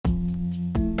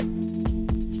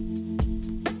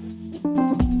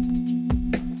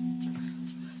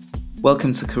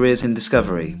Welcome to Careers in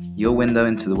Discovery, your window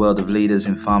into the world of leaders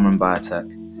in pharma and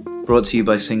biotech. Brought to you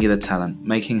by Singular Talent,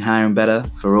 making hiring better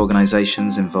for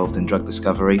organizations involved in drug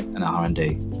discovery and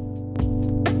R&D.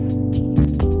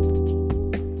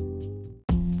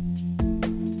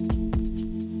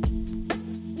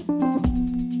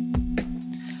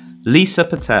 Lisa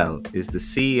Patel is the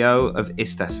CEO of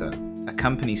Istesso, a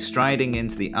company striding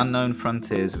into the unknown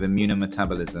frontiers of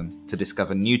immunometabolism to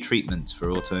discover new treatments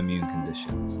for autoimmune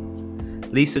conditions.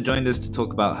 Lisa joined us to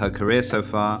talk about her career so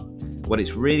far, what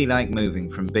it's really like moving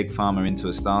from big pharma into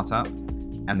a startup,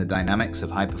 and the dynamics of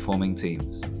high-performing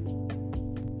teams.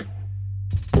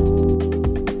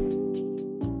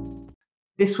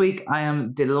 This week, I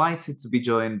am delighted to be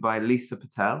joined by Lisa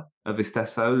Patel of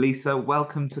Istesso. Lisa,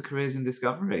 welcome to Careers in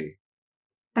Discovery.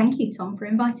 Thank you, Tom, for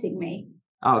inviting me.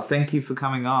 Oh, thank you for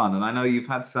coming on. And I know you've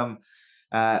had some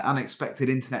unexpected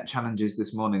internet challenges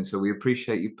this morning, so we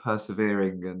appreciate you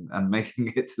persevering and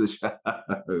making it to the show.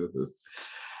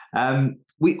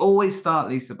 We always start,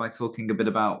 Lisa, by talking a bit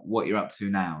about what you're up to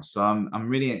now. So I'm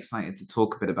really excited to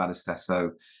talk a bit about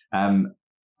Istesso.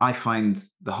 I find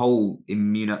the whole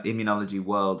immunology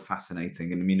world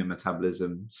fascinating, and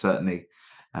immunometabolism certainly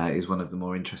is one of the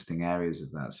more interesting areas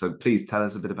of that. So please tell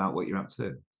us a bit about what you're up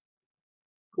to.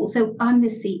 Cool. So I'm the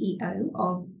CEO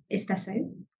of Istesso,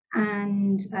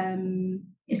 and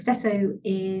Istesso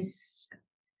is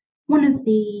one of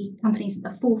the companies at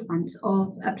the forefront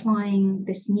of applying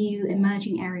this new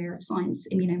emerging area of science,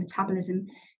 immunometabolism,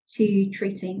 to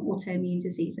treating autoimmune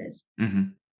diseases. Mm-hmm.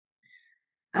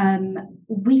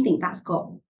 We think that's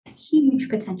got huge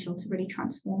potential to really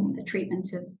transform the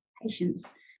treatment of patients.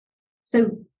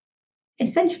 So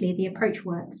essentially, the approach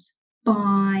works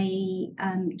by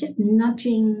just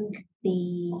nudging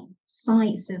the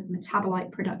sites of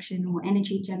metabolite production or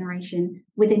energy generation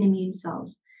within immune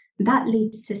cells. That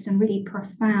leads to some really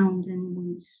profound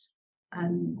and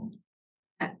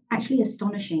actually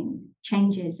astonishing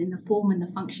changes in the form and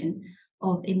the function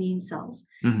of immune cells.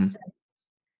 Mm-hmm. So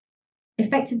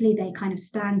effectively, they kind of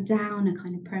stand down a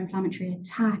kind of pro-inflammatory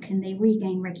attack and they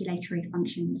regain regulatory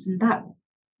functions. And that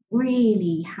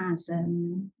really has a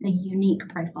unique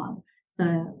profile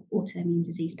for autoimmune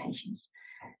disease patients.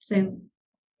 So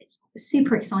it's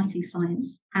super exciting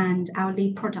science, and our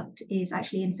lead product is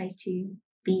actually in phase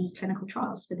 2B clinical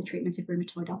trials for the treatment of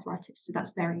rheumatoid arthritis. So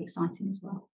that's very exciting as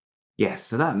well. Yes,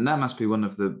 so that must be one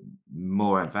of the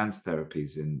more advanced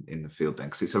therapies in the field then,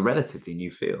 because it's a relatively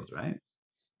new field, right?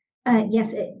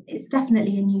 Yes, it's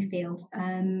definitely a new field.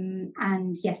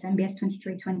 And yes, MBS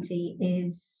 2320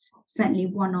 is certainly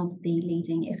one of the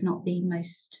leading, if not the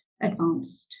most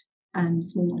advanced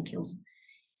small molecules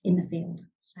in the field.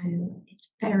 So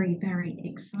it's very, very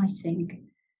exciting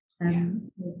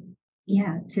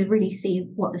to really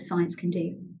see what the science can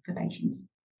do for patients.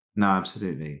 No,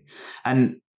 absolutely.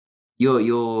 And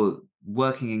you're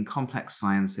working in complex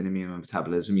science in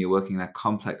immunometabolism. You're working in a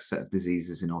complex set of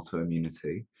diseases in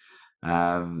autoimmunity.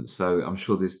 So I'm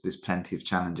sure there's plenty of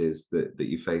challenges that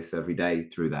you face every day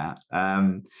through that.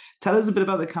 Tell us a bit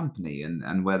about the company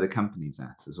and where the company's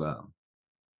at as well.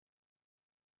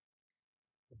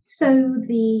 So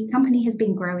the company has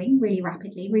been growing really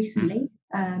rapidly recently.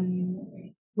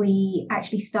 We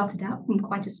actually started out from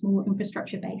quite a small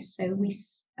infrastructure base. So we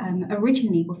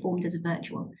originally were formed as a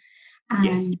virtual,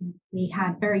 and we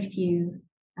had very few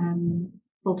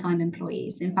full-time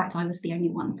employees. In fact, I was the only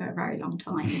one for a very long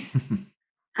time.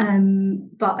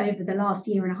 But over the last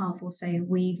year and a half or so,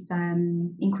 we've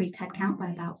increased headcount by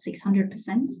about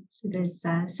 600%. So there's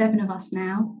 7 of us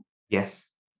now. Yes.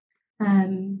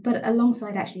 But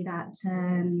alongside actually that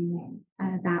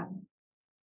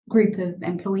group of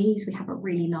employees, we have a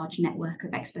really large network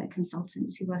of expert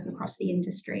consultants who work across the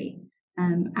industry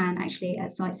and actually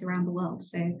at sites around the world.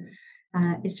 So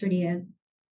it's really a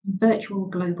virtual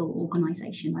global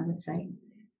organization, I would say.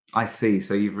 I see.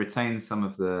 So you've retained some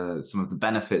of the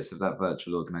benefits of that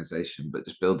virtual organization, but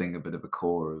just building a bit of a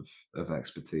core of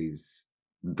expertise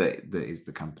that is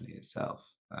the company itself.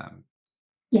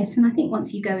 Yes, and I think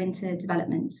once you go into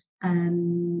development,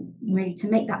 really to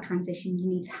make that transition, you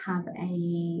need to have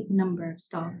a number of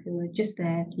staff who are just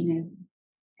there,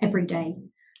 every day.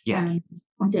 Yeah.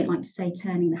 I don't like to say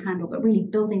turning the handle, but really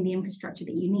building the infrastructure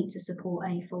that you need to support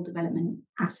a full development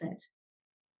asset.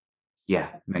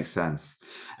 Yeah, makes sense.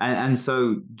 And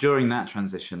so during that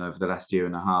transition over the last year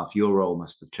and a half, your role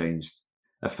must have changed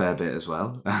a fair bit as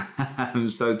well.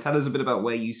 So tell us a bit about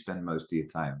where you spend most of your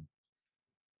time.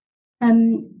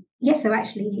 Yes, so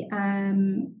actually,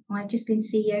 I've just been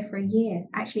CEO for a year.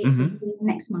 Actually, it's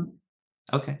next month.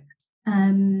 Okay.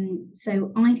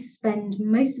 So I spend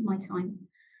most of my time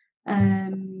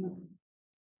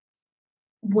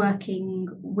working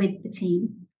with the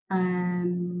team,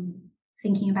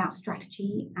 thinking about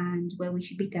strategy and where we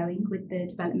should be going with the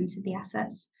development of the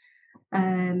assets,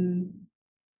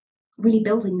 really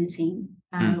building the team,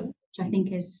 which I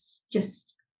think is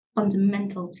just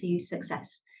fundamental to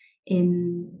success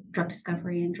in drug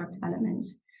discovery and drug development.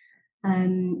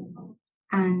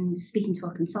 And speaking to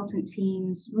our consultant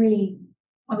teams, really,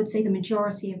 I would say the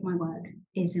majority of my work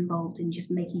is involved in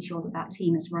just making sure that that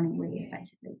team is running really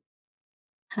effectively.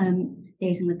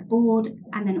 Liaising with the board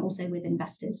and then also with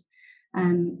investors.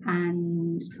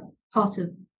 And part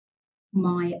of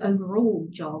my overall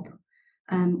job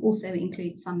also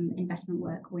includes some investment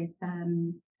work with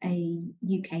a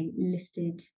UK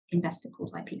listed investor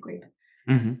called IP Group.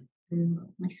 Mm-hmm.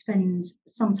 I spend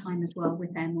some time as well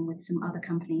with them and with some other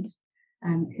companies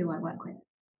who I work with.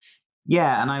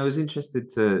 Yeah, and I was interested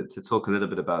to talk a little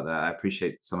bit about that. I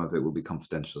appreciate some of it will be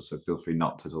confidential, so feel free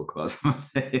not to talk about some of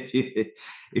it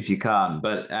if you can't.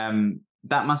 But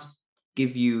that must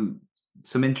give you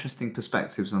some interesting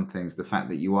perspectives on things. The fact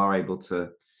that you are able to,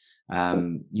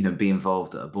 be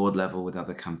involved at a board level with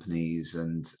other companies,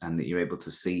 and that you're able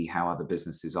to see how other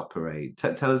businesses operate.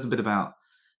 Tell us a bit about,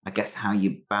 I guess, how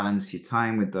you balance your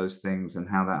time with those things and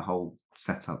how that whole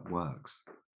setup works.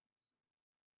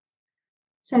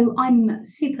 So I'm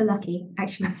super lucky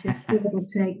actually to be able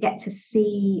to get to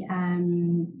see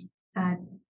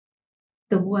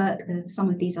the work of some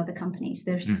of these other companies.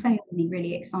 There's so many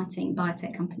really exciting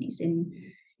biotech companies in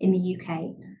the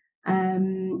UK.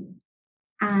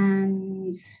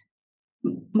 And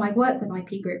my work with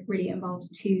IP Group really involves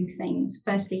two things.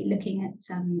 Firstly, looking at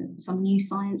some new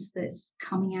science that's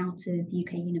coming out of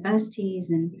UK universities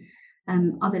and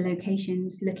other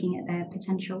locations, looking at their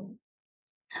potential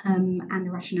and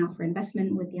the rationale for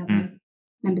investment with the other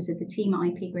members of the team at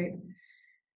IP Group.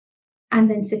 And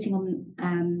then sitting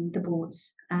on the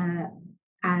boards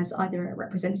as either a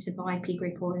representative of IP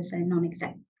Group or as a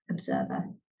non-exec observer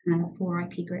for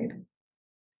IP Group.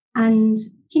 And,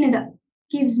 that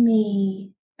gives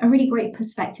me a really great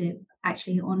perspective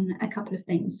actually on a couple of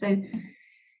things. So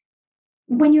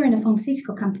when you're in a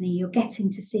pharmaceutical company, you're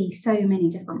getting to see so many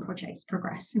different projects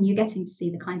progress, and you're getting to see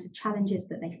the kinds of challenges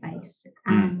that they face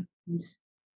and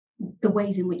the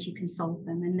ways in which you can solve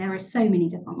them. And there are so many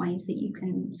different ways that you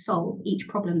can solve each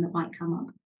problem that might come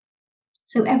up.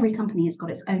 So every company has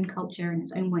got its own culture and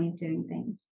its own way of doing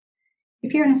things.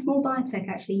 If you're in a small biotech,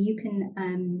 actually, you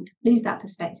can lose that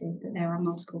perspective that there are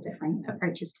multiple different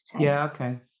approaches to take. Yeah,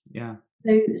 okay. Yeah.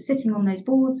 So sitting on those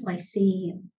boards, I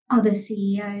see other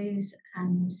CEOs,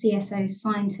 CSOs,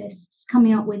 scientists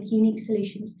coming up with unique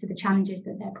solutions to the challenges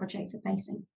that their projects are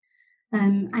facing,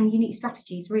 and unique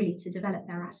strategies really to develop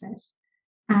their assets.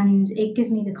 And it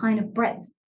gives me the kind of breadth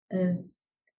of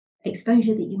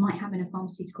exposure that you might have in a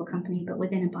pharmaceutical company, but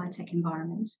within a biotech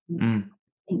environment. I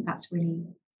think that's really,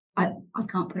 I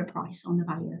can't put a price on the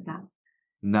value of that.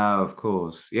 No, of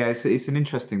course. Yeah, it's an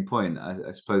interesting point.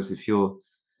 I suppose if you're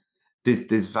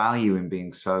there's value in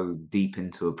being so deep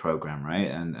into a program, right?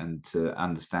 And to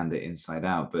understand it inside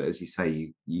out. But as you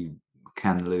say, you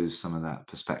can lose some of that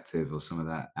perspective or some of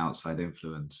that outside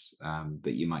influence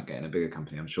that you might get in a bigger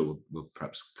company. I'm sure we'll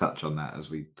perhaps touch on that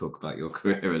as we talk about your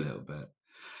career a little bit.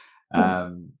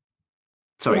 Yes.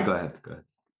 Sorry, Yeah. go ahead.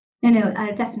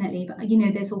 No, definitely. But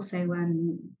there's also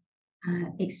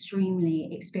extremely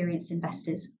experienced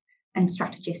investors and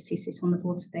strategists who sit on the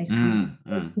boards of those companies.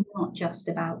 It's not just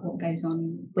about what goes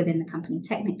on within the company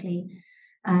technically,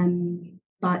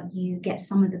 but you get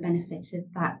some of the benefits of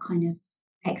that kind of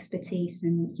expertise.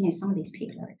 And some of these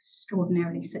people are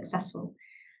extraordinarily successful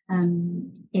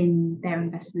in their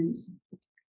investments.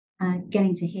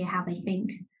 Getting to hear how they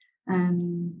think,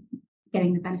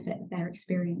 getting the benefit of their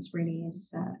experience really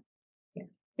is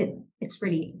it's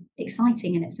really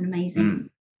exciting, and it's an amazing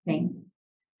thing.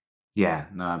 Yeah,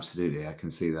 no, absolutely. I can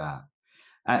see that.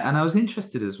 And I was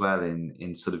interested as well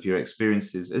in sort of your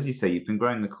experiences. As you say, you've been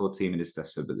growing the core team at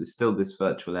Istesso, but there's still this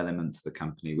virtual element to the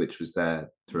company, which was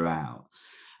there throughout.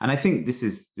 And I think this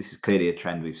is clearly a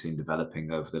trend we've seen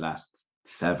developing over the last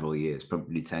several years,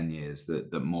 probably 10 years,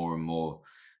 that more and more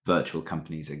virtual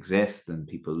companies exist, and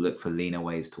people look for leaner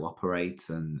ways to operate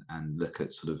and look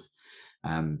at sort of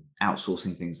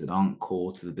outsourcing things that aren't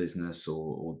core to the business,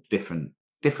 or different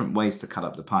ways to cut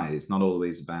up the pie. It's not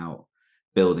always about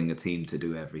building a team to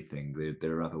do everything.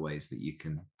 There are other ways that you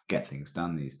can get things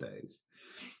done these days.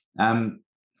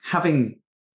 Having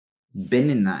been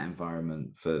in that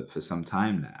environment for some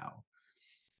time now,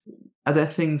 are there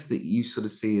things that you sort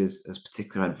of see as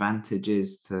particular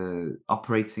advantages to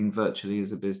operating virtually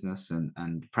as a business,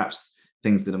 and perhaps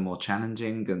things that are more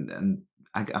challenging? And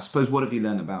I suppose, what have you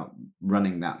learned about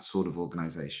running that sort of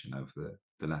organization over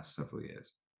the last several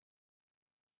years?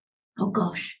 Oh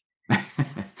gosh.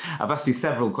 I've asked you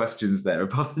several questions there.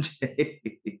 Apologies.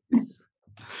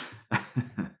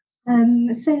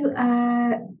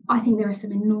 I think there are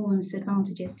some enormous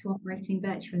advantages to operating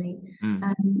virtually.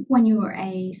 Mm, When you're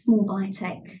a small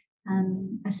biotech,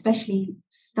 especially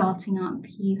starting up,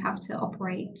 you have to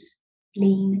operate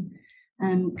lean,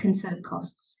 conserve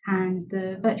costs, and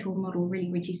the virtual model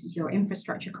really reduces your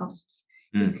infrastructure costs.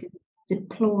 You mm, can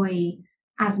deploy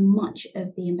as much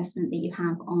of the investment that you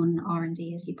have on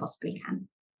R&D as you possibly can.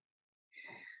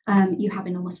 You have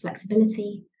enormous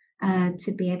flexibility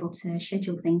to be able to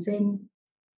schedule things in.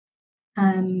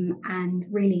 And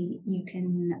really, you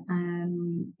can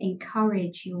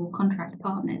encourage your contract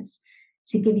partners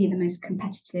to give you the most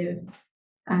competitive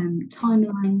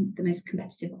timeline, the most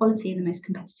competitive quality, and the most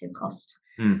competitive cost.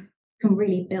 mm. Can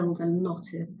really build a lot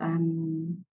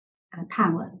of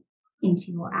power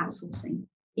into your outsourcing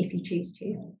if you choose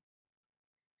to.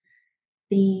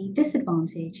 The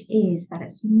disadvantage is that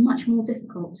it's much more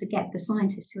difficult to get the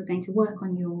scientists who are going to work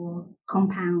on your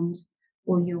compound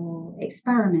or your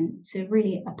experiment to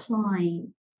really apply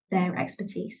their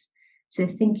expertise to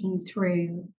thinking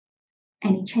through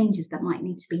any changes that might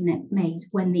need to be made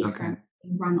when the Okay. experiment is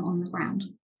being run on the ground.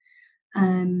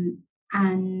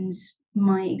 And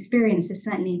my experience is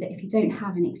certainly that if you don't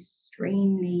have an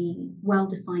extremely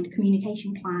well-defined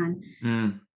communication plan,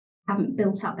 Mm. haven't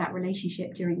built up that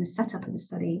relationship during the setup of the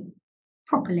study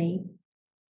properly,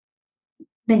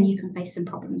 then you can face some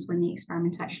problems when the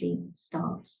experiment actually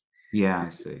starts. Yeah, Uh, I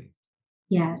see.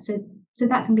 yeah, so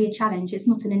that can be a challenge. It's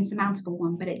not an insurmountable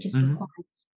one, but it just Hmm.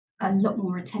 requires a lot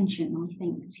more attention, I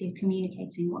think, to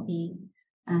communicating what the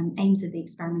aims of the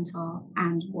experiment are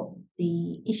and what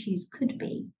the issues could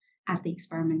be as the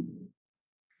experiment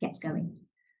gets going.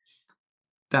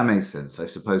 That makes sense. I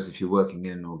suppose if you're working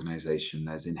in an organization,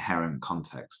 there's inherent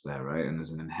context there, right? And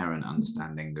there's an inherent Mhm.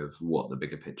 understanding of what the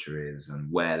bigger picture is and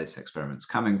where this experiment's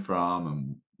coming from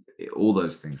and all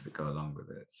those things that go along with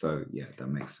it. So, yeah, that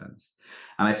makes sense.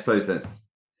 And I suppose that's,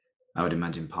 I would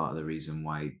imagine, part of the reason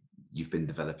why you've been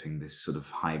developing this sort of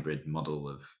hybrid model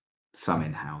of some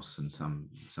in-house and some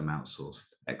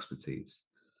outsourced expertise.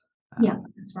 Yeah,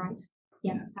 Um, that's right.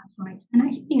 Yeah, yeah. that's right.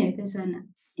 And there's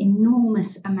an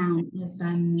enormous amount of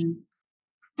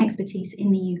expertise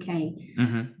in the UK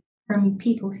Hmm. from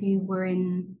people who were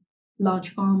in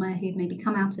large pharma, who've maybe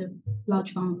come out of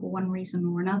large pharma for one reason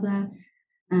or another,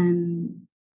 um,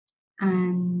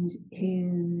 and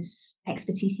whose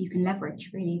expertise you can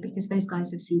leverage really, because those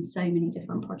guys have seen so many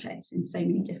different projects in so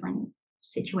many different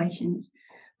situations.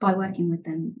 By working with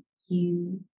them,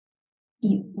 you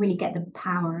really get the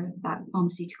power of that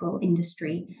pharmaceutical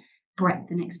industry breadth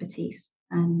and expertise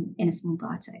in a small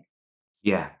biotech.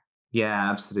 Yeah. Yeah,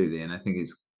 absolutely. And I think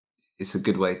it's a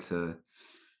good way to,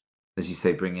 as you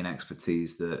say, bring in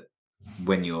expertise that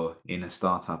when you're in a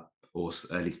startup or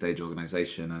early stage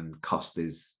organization and cost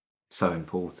is so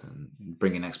important,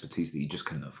 bring in expertise that you just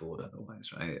couldn't afford otherwise,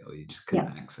 right? Or you just Yeah,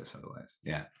 couldn't access otherwise.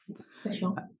 Yeah. for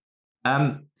sure.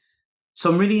 Um, so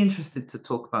I'm really interested to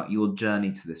talk about your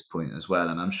journey to this point as well,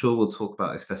 and I'm sure we'll talk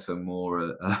about Estesso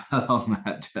more along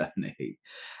that journey.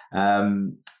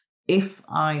 Um, if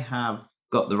I have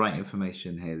got the right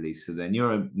information here, Lisa, then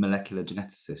you're a molecular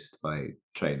geneticist by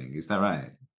training. Is that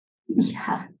right?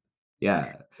 Yeah.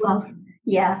 Yeah. Well,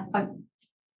 yeah.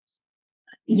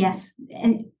 Yes,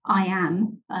 and I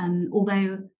am.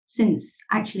 Although since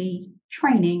actually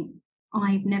training,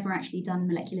 I've never actually done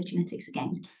molecular genetics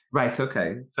again. Right.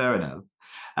 Okay. Fair enough.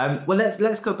 Well,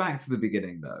 let's go back to the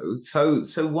beginning though. So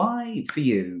why for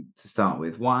you to start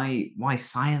with? Why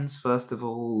science first of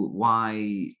all?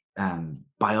 Why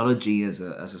biology as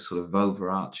a sort of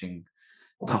overarching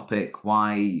topic?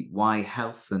 Why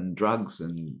health and drugs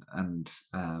and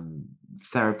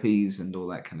therapies and all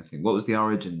that kind of thing? What was the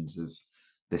origins of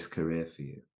this career for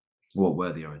you? What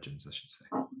were the origins, I should say?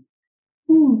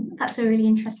 That's a really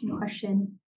interesting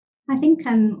question. I think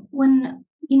when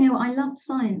I loved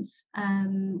science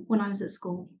when I was at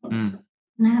school, Mm,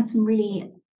 and I had some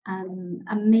really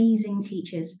amazing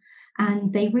teachers,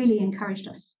 and they really encouraged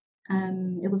us.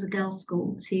 It was a girls'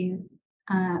 school to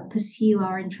pursue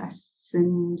our interests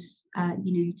and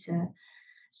to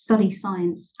study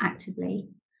science actively.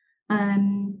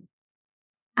 Um,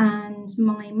 and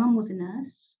my mum was a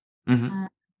nurse, hmm. uh,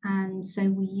 and so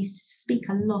we used to speak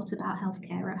a lot about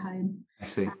healthcare at home I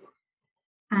see.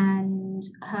 and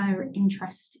her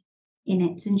interest in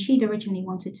it. And she'd originally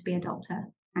wanted to be a doctor,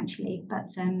 actually, but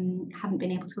hadn't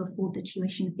been able to afford the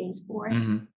tuition fees for it.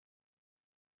 Hmm.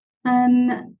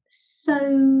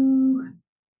 So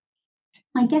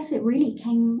I guess it really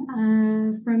came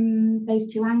from those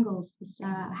two angles.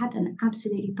 I had an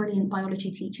absolutely brilliant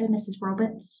biology teacher, Mrs.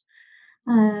 Roberts,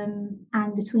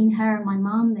 and between her and my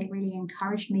mum, they really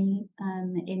encouraged me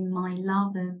in my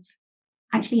love of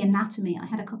actually anatomy. I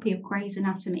had a copy of Gray's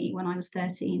Anatomy when I was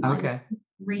 13. I would Okay.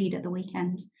 read at the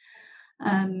weekend.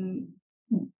 Um,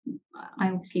 I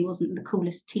obviously wasn't the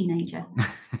coolest teenager.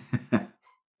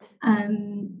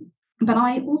 Um, but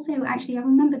I also actually, I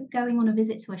remember going on a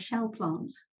visit to a shell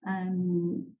plant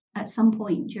at some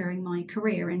point during my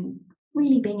career and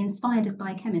really being inspired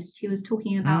by a chemist who was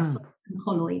talking about Mm. salts and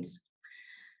colloids.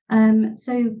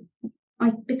 So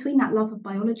between that love of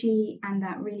biology and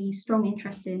that really strong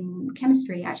interest in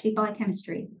chemistry, actually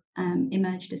biochemistry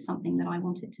emerged as something that I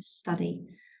wanted to study.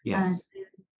 Yes, So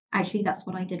actually, that's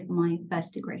what I did for my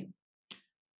first degree.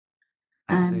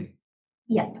 I Um, see.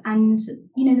 yeah, and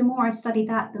the more I studied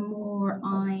that, the more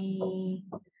I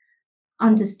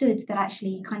understood that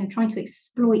actually kind of trying to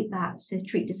exploit that to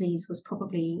treat disease was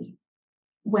probably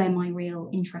where my real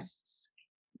interests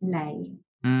lay.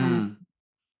 Uh, Mm.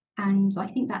 and I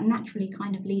think that naturally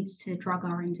kind of leads to drug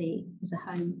R&D as a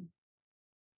home.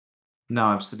 No,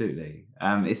 absolutely.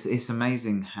 It's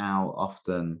amazing how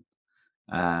often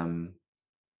um,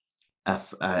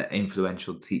 a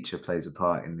influential teacher plays a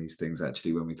part in these things.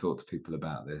 Actually, when we talk to people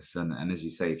about this, and as you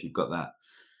say, if you've got that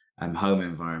home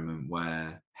environment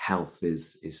where health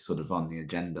is sort of on the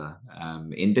agenda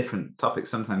in different topics.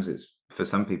 Sometimes it's for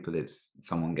some people it's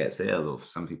someone gets ill, or for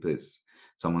some people it's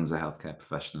someone's a healthcare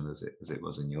professional, as it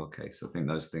was in your case. I think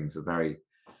those things are very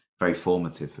very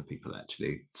formative for people,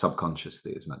 actually,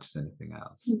 subconsciously as much as anything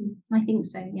else. I think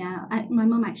so, yeah. My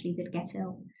mum actually did get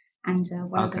ill, and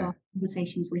one of the Okay. last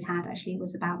conversations we had actually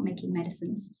was about making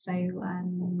medicines. So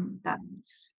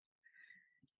that's,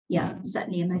 yeah,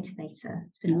 certainly a motivator.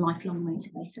 It's been a lifelong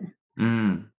motivator.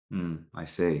 I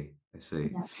see. I see.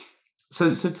 Yeah.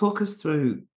 So talk us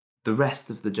through the rest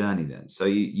of the journey then. So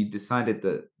you decided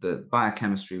that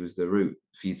biochemistry was the route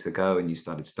for you to go, and you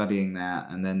started studying that,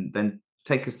 and then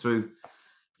take us through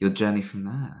your journey from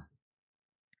there.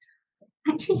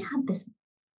 I actually had this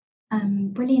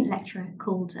brilliant lecturer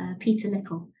called Peter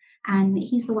Little, and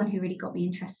he's the one who really got me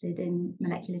interested in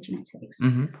molecular genetics.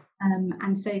 Hmm.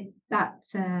 And so that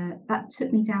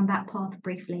took me down that path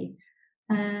briefly.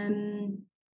 Um,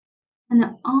 and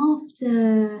that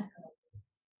after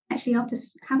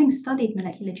having studied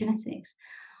molecular genetics,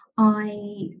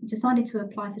 I decided to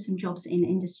apply for some jobs in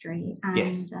industry, and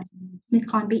Yes.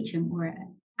 SmithKline Beecham were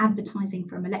advertising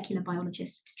for a molecular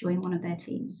biologist to join one of their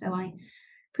teams. So I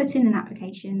put in an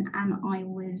application, and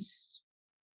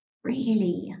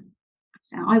really,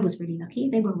 I was really lucky.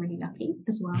 They were really lucky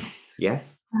as well.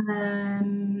 Yes.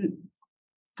 Um,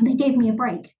 and they gave me a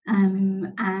break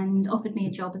and offered me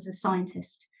a job as a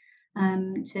scientist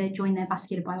to join their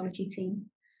vascular biology team.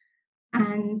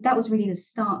 And that was really the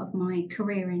start of my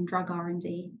career in drug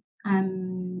R&D.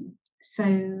 So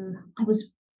I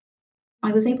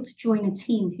was able to join a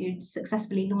team who'd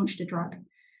successfully launched a drug,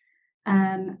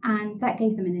 and that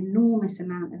gave them an enormous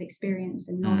amount of experience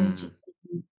and knowledge,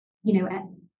 Mm. you know,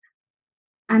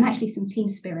 and actually some team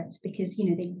spirit, because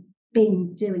they've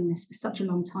been doing this for such a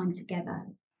long time together.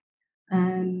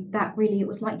 That really, it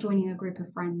was like joining a group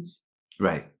of friends.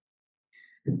 Right.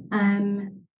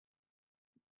 Um,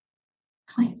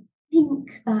 I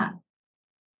think that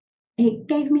it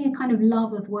gave me a kind of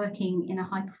love of working in a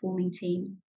high performing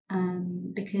team,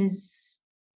 because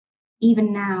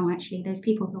even now, actually, those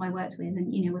people who I worked with,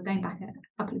 and we're going back a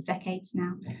couple of decades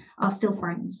now, are still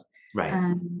friends, Right.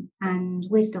 and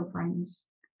we're still friends.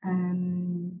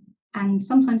 And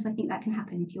sometimes I think that can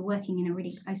happen if you're working in a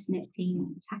really close knit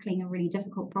team, tackling a really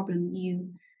difficult problem.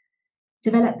 You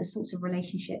develop the sorts of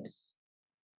relationships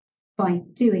by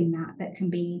doing that can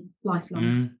be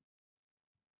lifelong.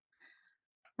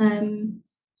 Mm.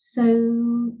 So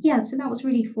that was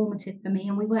really formative for me,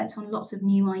 and we worked on lots of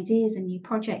new ideas and new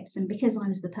projects. And because I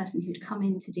was the person who'd come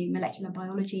in to do molecular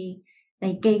biology,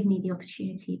 they gave me the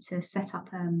opportunity to set up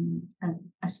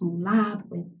a small lab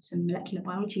with some molecular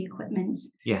biology equipment.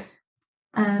 Yes.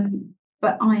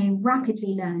 But I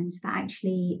rapidly learned that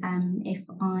actually, if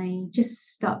I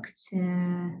just stuck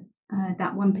to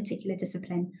that one particular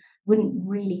discipline, wouldn't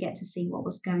really get to see what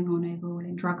was going on overall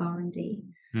in drug R&D.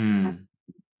 Mm.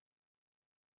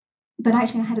 But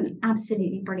actually, I had an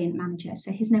absolutely brilliant manager.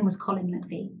 So his name was Colin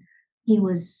McVie. He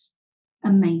was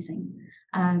amazing,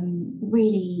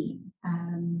 really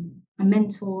a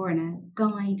mentor and a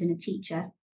guide and a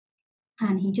teacher.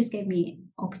 And he just gave me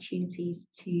opportunities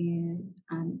to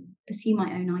pursue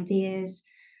my own ideas,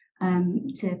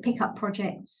 to pick up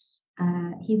projects.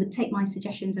 He would take my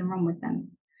suggestions and run with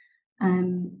them.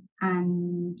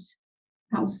 And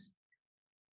that was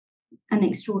an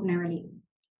extraordinarily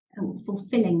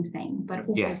fulfilling thing, but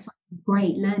also Yes. such a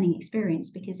great learning experience,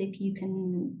 because if you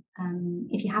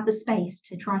have the space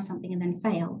to try something and then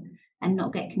fail and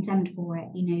not get condemned for it,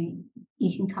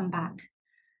 you can come back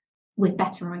with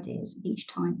better ideas each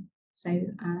time. So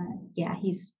yeah,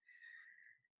 he's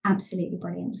absolutely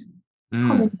brilliant.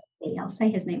 Colin Mm. Murphy, I'll say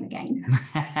his name again.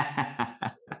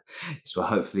 So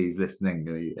hopefully he's listening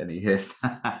and he hears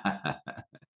that.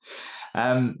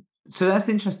 So that's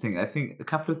interesting. I think a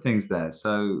couple of things there.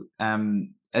 So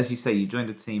as you say, you joined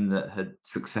a team that had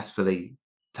successfully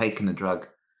taken a drug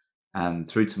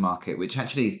through to market, which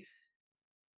actually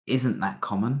isn't that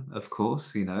common. Of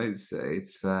course,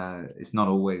 it's not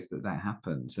always that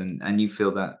happens, and you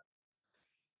feel that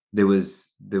there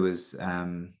was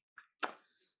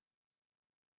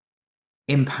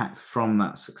impact from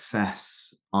that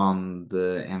success on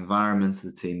the environment of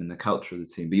the team and the culture of the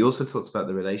team. But you also talked about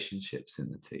the relationships in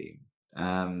the team.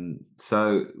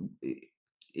 So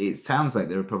it sounds like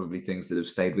there are probably things that have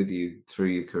stayed with you through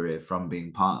your career from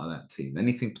being part of that team.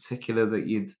 Anything particular that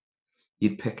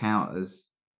you'd pick out as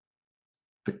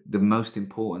the most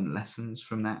important lessons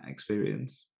from that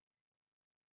experience?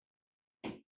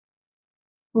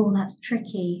 Oh, that's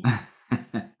tricky.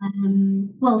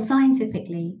 Well,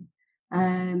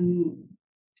 um,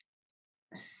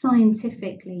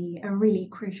 scientifically, a really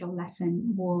crucial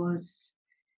lesson was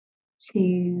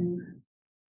to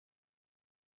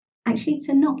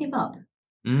to not give up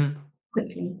Mm,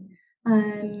 quickly.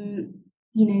 Um,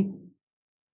 you know,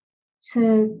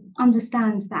 to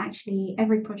understand that actually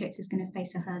every project is going to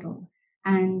face a hurdle,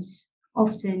 and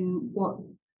often what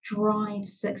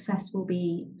drives success will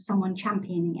be someone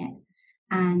championing it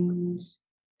and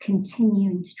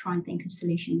continuing to try and think of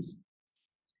solutions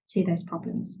to those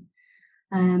problems.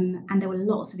 And there were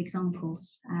lots of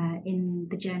examples in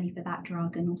the journey for that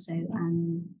drug, and also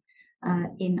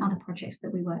in other projects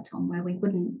that we worked on, where we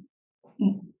wouldn't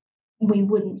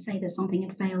say that something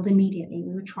had failed immediately.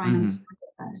 We would try and mhm. understand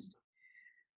it first.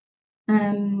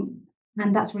 Um,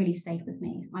 and that's really stayed with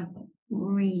me. I'm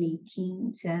really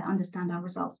keen to understand our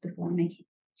results before making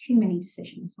too many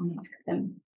decisions on the back of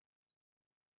them.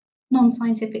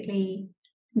 Non-scientifically,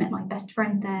 met my best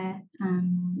friend there,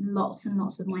 lots and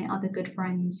lots of my other good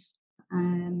friends,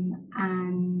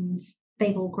 and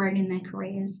they've all grown in their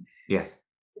careers. Yes.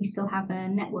 We still have a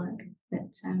network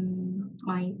that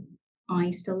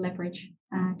I still leverage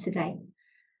today.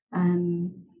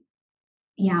 Um,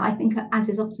 yeah, I think, as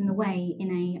is often the way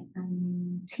in a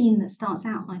team that starts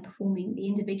out high performing, the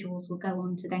individuals will go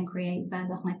on to then create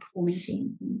further high performing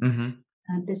teams. And Mhm.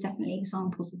 there's definitely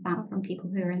examples of that from people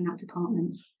who are in that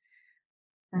department.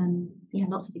 Yeah,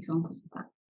 lots of examples of that.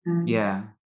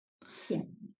 Yeah. Yeah.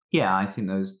 Yeah, I think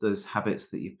those habits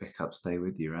that you pick up stay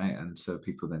with you, right? And so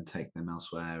people then take them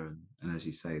elsewhere, and as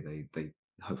you say, they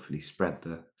hopefully spread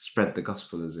the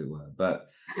gospel, as it were. But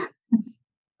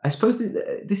I suppose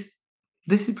this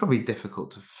is probably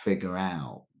difficult to figure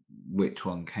out which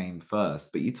one came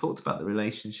first. But you talked about the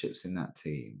relationships in that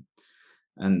team,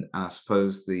 and I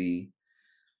suppose the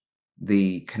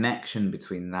connection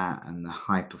between that and the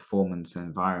high performance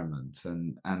environment,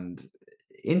 and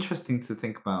interesting to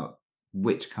think about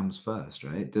which comes first,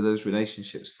 right? Do those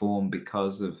relationships form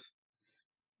because of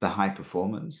the high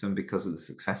performance and because of the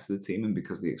success of the team and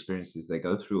because of the experiences they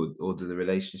go through, or do the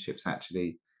relationships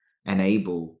actually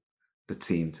enable the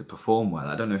team to perform well?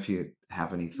 I don't know if you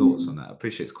have any thoughts on Mm. that. I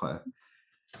appreciate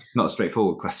it's not a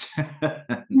straightforward question.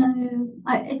 No,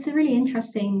 it's a really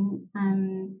interesting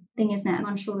thing, isn't it? And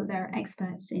I'm sure that there are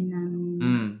experts in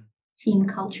Mm, team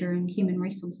culture and human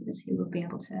resources who will be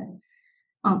able to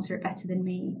answer it better than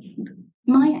me.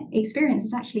 My experience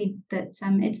is actually that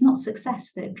it's not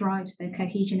success that drives the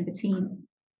cohesion of a team.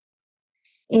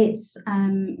 It's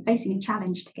facing a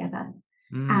challenge together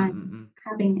mm, and mm, mm.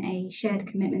 having a shared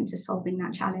commitment to solving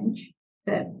that challenge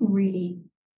that really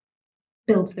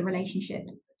builds the relationship.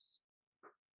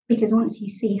 Because once you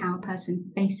see how a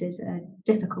person faces a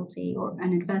difficulty or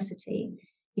an adversity,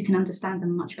 you can understand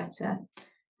them much better,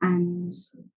 and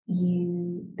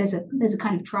there's a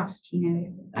kind of trust.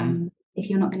 Mm. If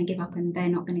you're not going to give up and they're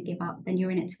not going to give up, then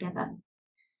you're in it together.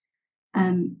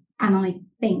 And I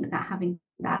think that having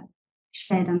that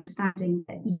shared understanding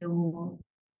that you're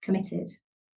committed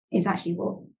is actually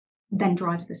what then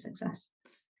drives the success.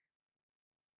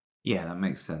 Yeah, that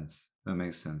makes sense. That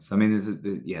makes sense. I mean,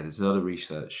 there's a lot of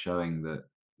research showing that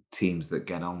teams that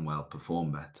get on well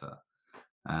perform better.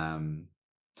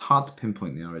 It's hard to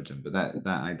pinpoint the origin, but that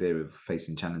idea of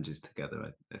facing challenges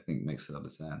together, I think, makes a lot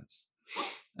of sense.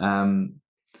 Um,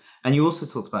 And you also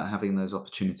talked about having those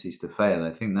opportunities to fail.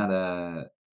 I think that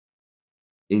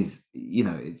is,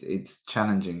 it's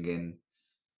challenging in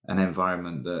an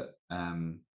environment that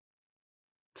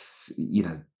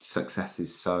success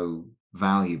is so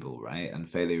valuable, right? And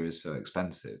failure is so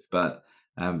expensive. But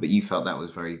you felt that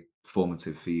was very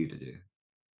formative for you to do.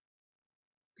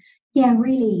 Yeah,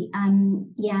 really.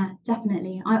 Yeah,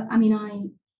 definitely. I mean,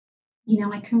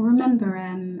 I can remember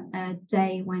a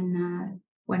day when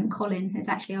Colin had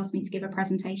actually asked me to give a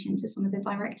presentation to some of the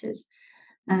directors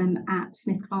at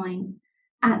SmithKline.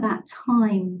 At that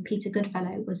time, Peter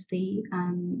Goodfellow was the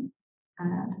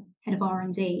head of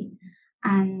R&D,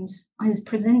 and I was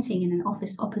presenting in an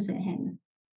office opposite him,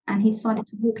 and he decided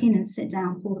to walk in and sit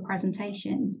down for the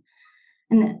presentation.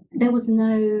 And there was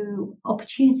no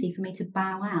opportunity for me to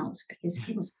bow out because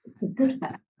he was Peter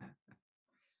Goodfellow.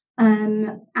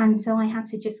 And so I had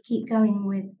to just keep going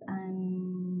with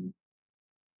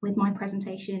my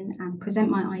presentation and present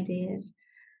my ideas.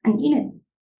 And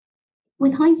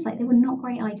with hindsight, they were not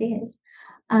great ideas.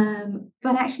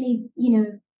 But actually,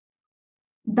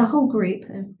 the whole group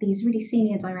of these really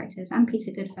senior directors and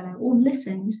Peter Goodfellow all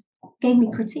listened, gave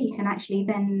me critique, and actually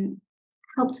then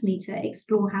helped me to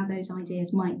explore how those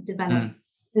ideas might develop Mm.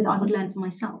 so that I would learn for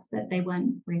myself that they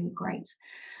weren't really great.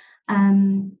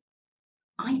 Um,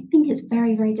 I think it's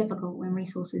very, very difficult when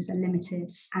resources are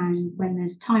limited and when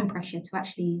there's time pressure to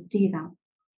actually do that.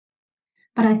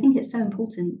 But I think it's so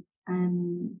important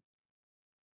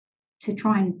to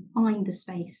try and find the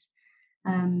space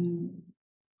um,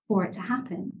 for it to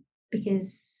happen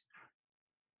because,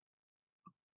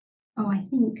 I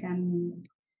think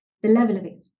the level of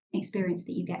experience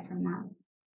that you get from that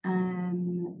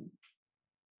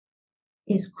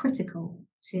is critical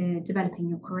to developing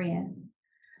your career.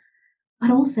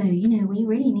 But also, we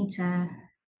really need to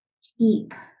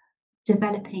keep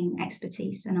developing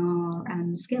expertise and our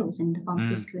skills in the Mm.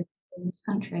 pharmaceutical industry in this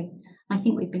country. I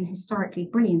think we've been historically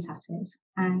brilliant at it,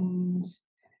 and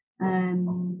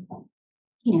um,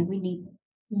 we need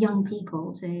young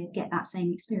people to get that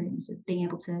same experience of being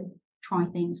able to try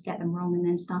things, get them wrong, and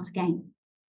then start again.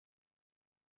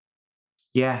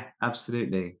 Yeah,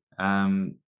 absolutely.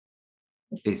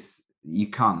 It's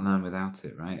You can't learn without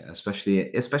it, right?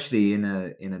 Especially in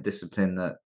a discipline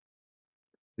that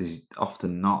there's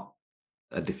often not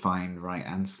a defined right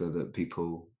answer that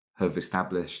people have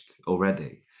established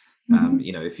already. Hmm.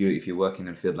 If you're working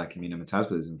in a field like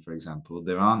immunometabolism, for example,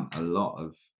 there aren't a lot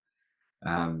of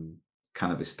um,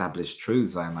 kind of established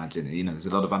truths. I imagine there's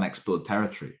a lot of unexplored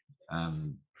territory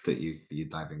that you're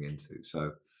diving into.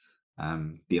 So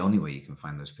the only way you can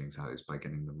find those things out is by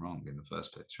getting them wrong in the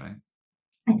first place, right?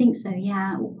 I think so.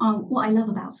 Yeah. What I love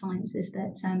about science is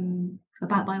that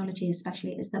about biology,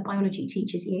 especially, is that biology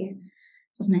teaches you,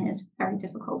 doesn't it? It's very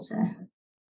difficult to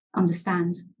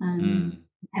understand. Mm.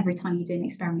 Every time you do an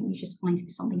experiment, you just find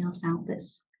something else out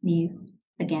that's new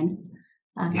again.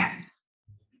 Yeah, Um,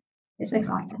 it's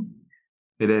exciting.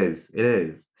 it is. It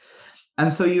is.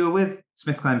 And so you were with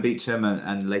SmithKline Beecham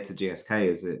and later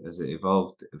GSK as it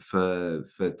evolved for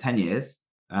 10 years,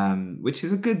 which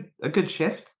is a good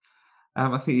shift.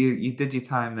 I think you did your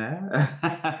time there.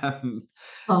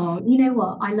 Oh, you know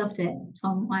what? I loved it,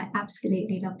 Tom. I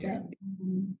absolutely loved Yeah. it.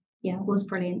 Yeah, it was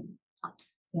brilliant.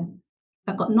 Yeah,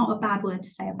 I've got not a bad word to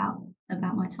say about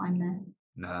my time there.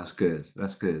 No, that's good.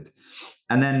 That's good.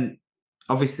 And then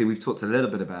obviously we've talked a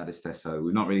little bit about Istesso.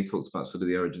 We've not really talked about sort of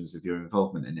the origins of your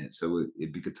involvement in it, so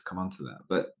it'd be good to come on to that.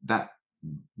 But that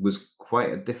was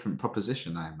quite a different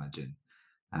proposition, I imagine,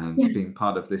 Yeah. to being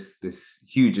part of this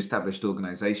huge established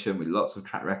organization with lots of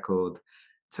track record,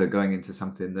 to going into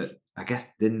something that I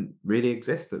guess didn't really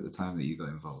exist at the time that you got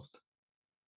involved.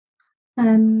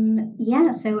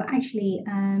 Yeah. So actually,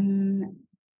 the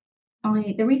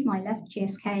reason I left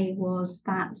GSK was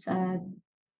that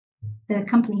the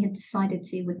company had decided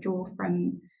to withdraw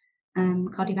from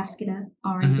cardiovascular Hmm.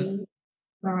 R&D,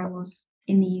 where I was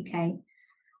in the UK.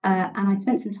 And I'd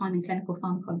spent some time in clinical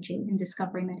pharmacology and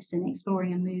discovery medicine,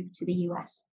 exploring a move to the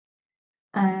US.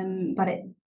 But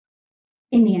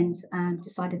in the end,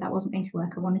 decided that wasn't going to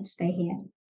work. I wanted to stay here.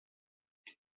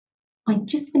 I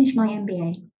just finished my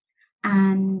MBA,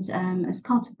 and as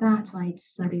part of that, I'd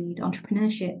studied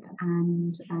entrepreneurship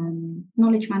and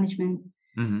knowledge management.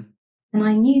 Hmm. And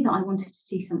I knew that I wanted to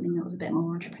do something that was a bit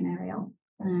more entrepreneurial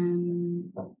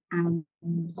and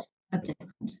a bit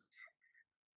different.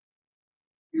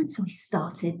 And so I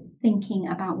started thinking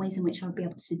about ways in which I would be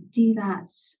able to do that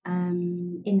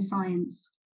in science.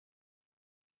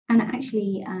 And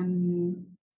actually,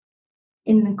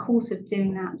 in the course of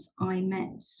doing that, I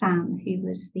met Sam, who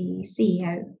was the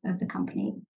CEO of the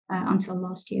company until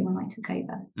last year when I took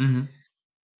over. Hmm.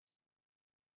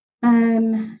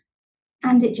 Um,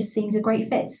 and it just seemed a great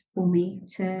fit for me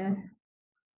to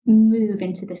move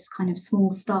into this kind of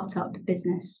small startup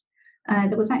business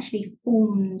that was actually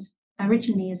formed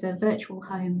originally as a virtual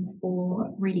home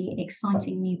for really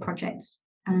exciting new projects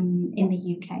in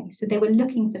the UK. So they were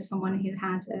looking for someone who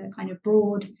had a kind of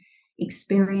broad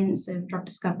experience of drug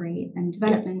discovery and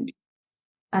development,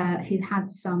 who had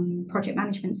some project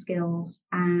management skills,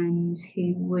 and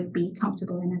who would be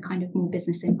comfortable in a kind of more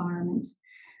business environment.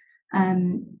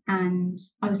 And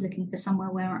I was looking for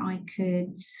somewhere where I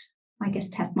could, I guess,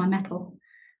 test my mettle,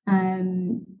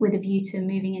 with a view to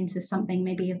moving into something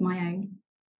maybe of my own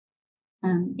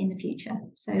in the future.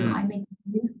 So I Mm. made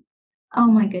the move.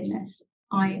 Oh my goodness,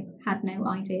 I had no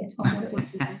idea, Tom, what it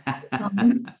would be like at the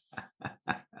time.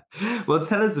 Well,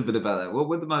 tell us a bit about that. What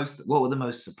were the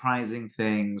most surprising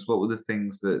things? What were the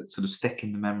things that sort of stick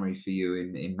in the memory for you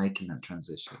in making that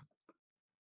transition?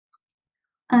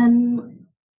 Um,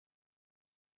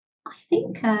 I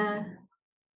think I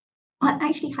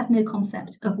actually had no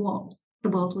concept of what the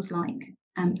world was like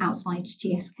outside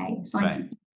GSK. So Right.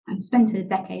 I spent a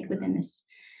decade within this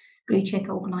blue chip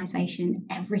organization.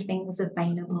 Everything was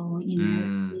available. You know, if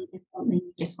you Mm. needed something,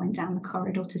 you just went down the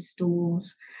corridor to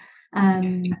stores.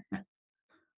 Um,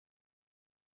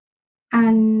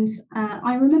 and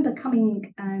I remember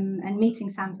coming and meeting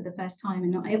Sam for the first time,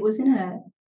 and it was in a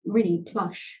really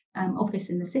plush office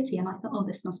in the city. And I thought, oh,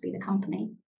 this must be the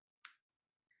company.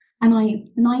 And I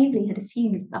naively had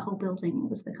assumed the whole building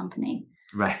was the company.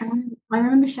 Right. And I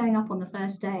remember showing up on the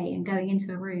first day and going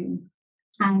into a room,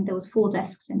 and there was 4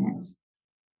 desks in it,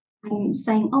 and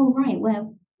saying, "Oh, right,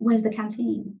 where's the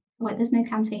canteen?" Like, "There's no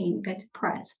canteen, go to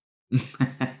Pret."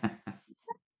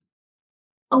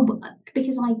 Oh,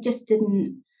 because I just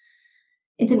didn't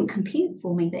it didn't compute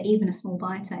for me that even a small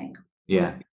biotech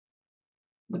Yeah.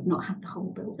 would not have the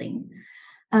whole building.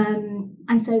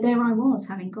 And so there I was,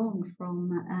 having gone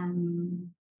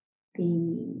from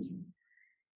the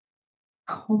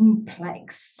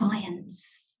complex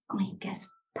science, I guess,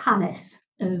 palace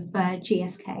of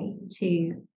GSK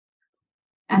to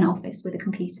an office with a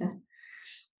computer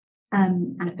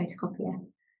and a photocopier.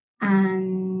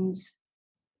 And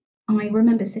I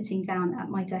remember sitting down at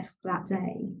my desk that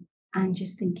day and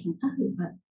just thinking, oh,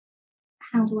 but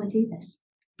how do I do this?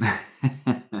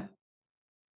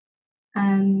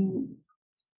 Um,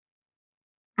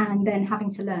 and then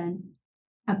having to learn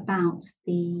about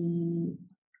the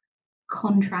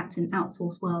contract and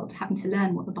outsource world, having to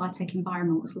learn what the biotech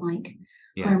environment was like.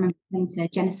 I Yeah. remember going to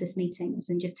Genesis meetings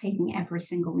and just taking every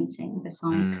single meeting that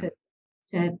I Mm. could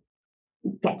to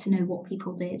get to know what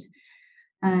people did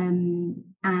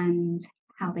and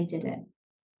how they did it.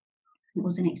 It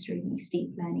was an extremely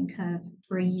steep learning curve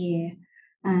for a year.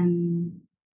 Um,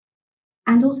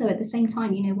 and also at the same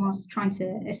time, you know, whilst trying to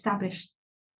establish,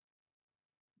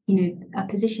 you know, a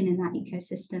position in that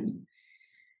ecosystem,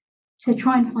 to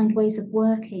try and find ways of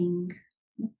working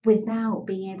without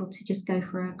being able to just go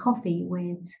for a coffee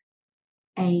with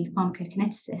a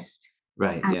pharmacokineticist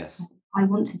Right. and Yes. I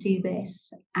want to do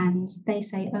this, and they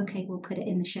say, okay, we'll put it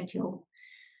in the schedule,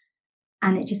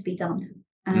 and it just be done.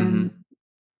 Hmm.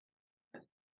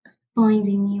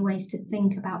 Finding new ways to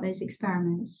think about those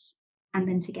experiments and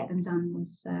then to get them done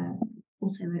was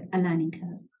also a learning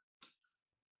curve.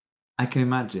 I can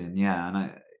imagine. Yeah.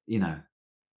 And you know,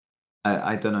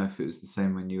 I don't know if it was the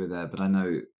same when you were there, but I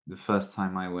know the first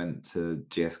time I went to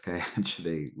GSK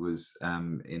actually was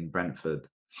in Brentford.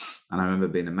 And I remember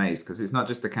being amazed because it's not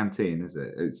just a canteen, is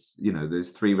it? It's, you know,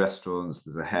 there's 3 restaurants,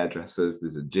 there's a hairdresser's,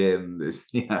 there's a gym, there's,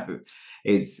 you know,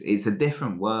 it's a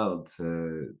different world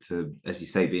to, as you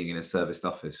say, being in a serviced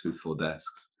office with 4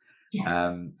 desks. Yes.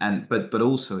 And but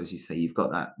also, as you say, you've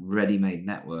got that ready-made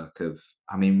network of,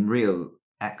 I mean, real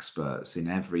experts in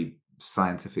every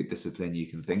scientific discipline you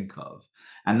can think of,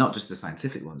 and not just the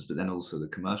scientific ones, but then also the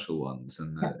commercial ones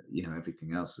and Yeah. the, you know,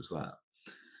 everything else as well.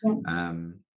 Yeah.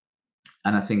 Um,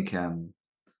 and I think,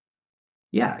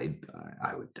 yeah,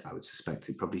 I would suspect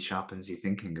it probably sharpens your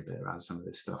thinking a bit around some of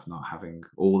this stuff, not having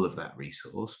all of that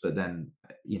resource. But then,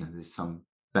 you know, there's some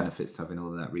benefits to having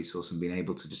all of that resource and being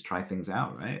able to just try things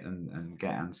out, right, and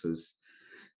get answers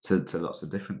to lots of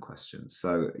different questions.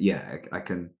 So yeah, I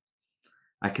can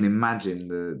imagine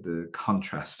the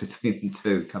contrast between the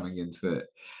two coming into it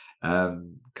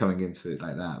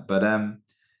like that. But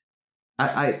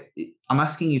I'm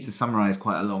asking you to summarize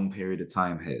quite a long period of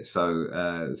time here,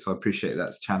 so so I appreciate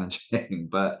that's challenging.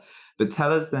 But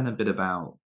tell us then a bit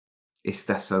about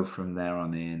Istesso from there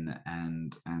on in,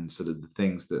 and sort of the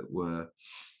things that were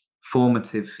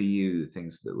formative for you, the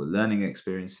things that were learning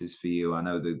experiences for you. I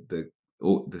know the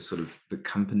or the sort of the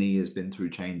company has been through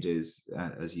changes,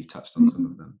 as you've touched on some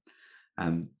of them.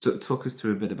 Talk us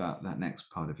through a bit about that next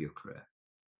part of your career.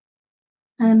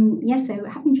 Yeah, so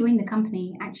having joined the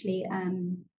company, actually,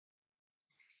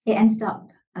 it ended up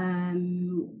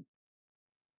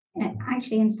it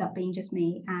actually ended up being just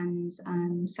me and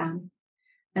Sam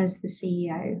as the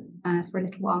CEO for a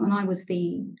little while, and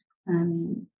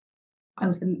um,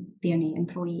 the only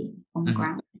employee on the Hmm.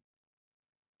 ground.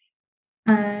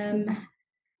 Um,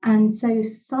 and so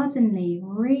suddenly,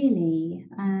 really,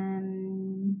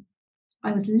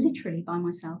 I was literally by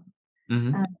myself uh,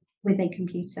 Hmm. with a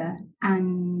computer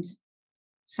and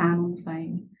Sam on the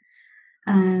phone.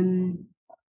 Um,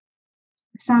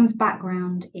 Sam's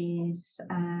background is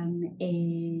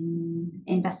in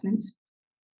investment,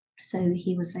 so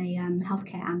he was a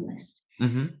healthcare analyst,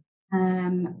 Hmm.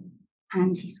 um,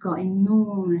 and he's got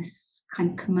enormous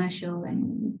kind of commercial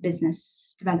and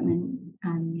business development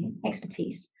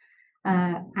expertise,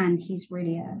 and he's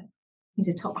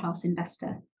a top class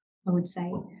investor, I would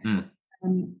say.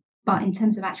 Mm. But in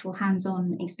terms of actual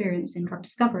hands-on experience in drug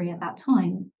discovery at that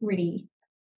time, really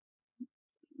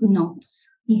not.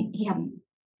 He hadn't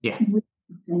Yeah. really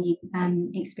got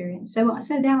any experience. So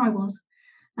there I was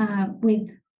with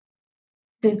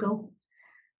Google,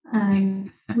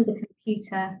 with a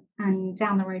computer, and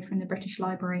down the road from the British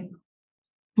Library.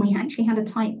 We actually had a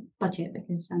tight budget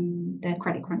because the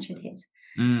credit crunch had hit.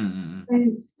 Mm. So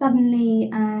suddenly,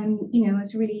 I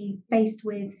was really faced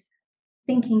with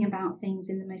thinking about things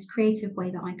in the most creative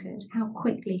way that I could. How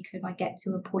quickly could I get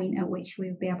to a point at which we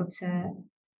would be able to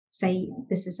say,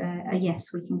 this is a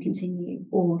yes, we can continue,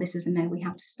 or this is a no, we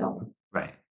have to stop.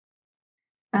 Right.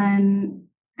 And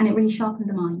it really sharpened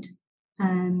the mind,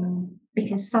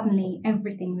 because suddenly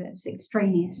everything that's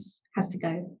extraneous has to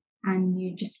go, and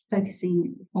you're just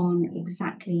focusing on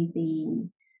exactly the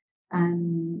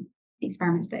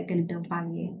experiments that are going to build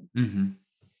value. Hmm.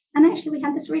 And actually, we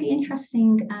had this really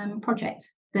interesting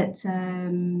project that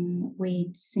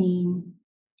we'd seen,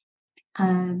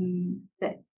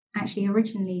 that actually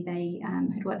originally they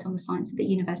had worked on the science at the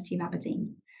University of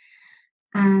Aberdeen.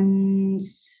 And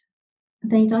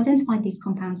they'd identified these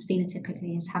compounds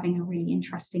phenotypically as having a really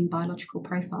interesting biological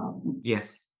profile.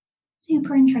 Yes.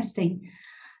 Super interesting.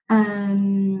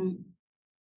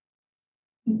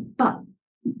 But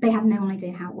they had no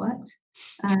idea how it worked.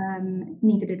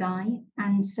 Neither did I.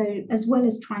 And so, as well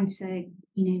as trying to,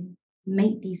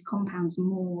 make these compounds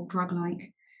more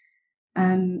drug-like,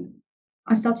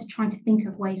 I started trying to think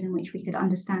of ways in which we could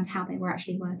understand how they were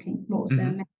actually working. What was their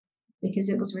Hmm. methods? Because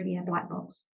it was really a black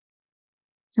box.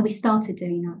 So we started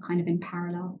doing that kind of in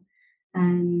parallel,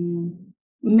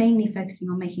 mainly focusing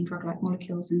on making drug-like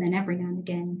molecules, and then every now and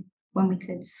again, when we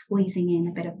could, squeezing in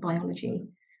a bit of biology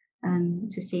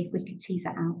to see if we could tease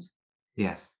it out.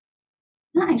 Yes.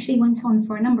 That actually went on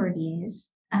for a number of years.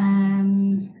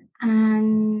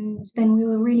 And then we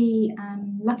were really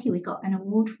lucky. We got an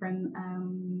award from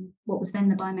what was then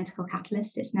the Biomedical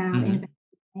Catalyst. It's now Hmm. Innovation,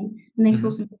 and they saw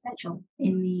Hmm. some potential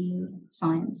in the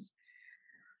science.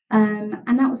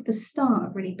 And that was the start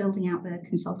of really building out the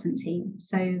consultant team.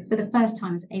 So for the first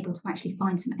time, I was able to actually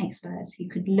find some experts who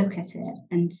could look at it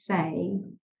and say,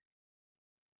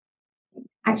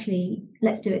 actually,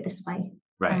 let's do it this way.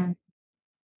 Right.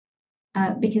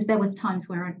 Because there was times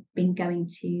where I'd been going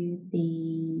to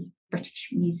the British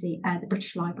Museum, the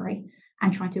British Library,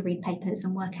 and trying to read papers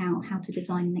and work out how to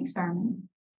design an experiment,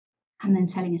 and then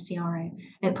telling a CRO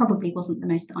it probably wasn't the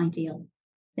most ideal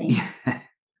thing. Yeah.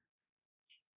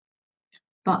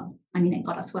 But I mean, it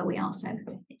got us where we are, so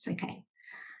it's okay.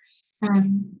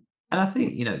 Um, And I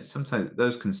think, sometimes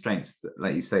those constraints that,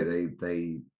 like you say,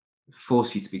 they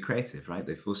force you to be creative, right?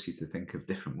 They force you to think of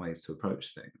different ways to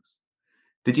approach things.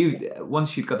 Did yeah. you,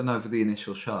 once you'd gotten over the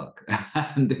initial shock,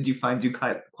 did you find you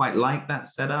quite like that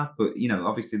setup? But,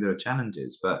 obviously there are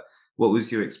challenges, but what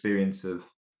was your experience of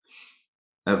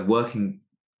working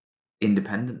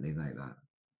independently like that?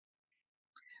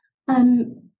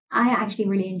 I actually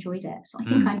really enjoyed it. So I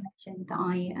think I Mm. mentioned that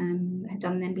I had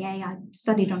done an MBA. I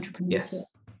studied entrepreneurship. Yes.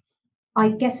 I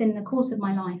guess in the course of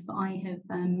my life, I have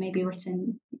maybe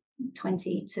written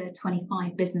 20 to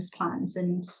 25 business plans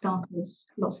and started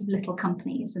lots of little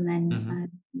companies, and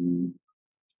then Hmm.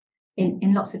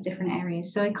 in lots of different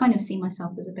areas. So I kind of see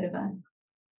myself as a bit of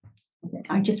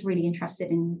I'm just really interested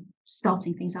in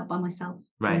starting things up by myself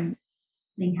Right. and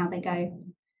seeing how they go.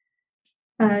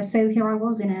 So here I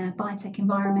was in a biotech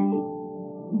environment,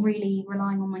 really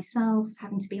relying on myself,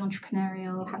 having to be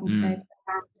entrepreneurial, having to Mm. go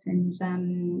out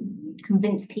and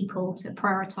convince people to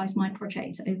prioritize my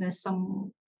project over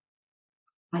some,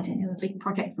 I don't know, a big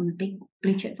project from a big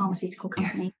blue chip pharmaceutical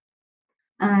Yes. company.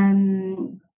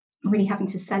 really having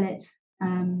to sell it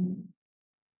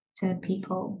to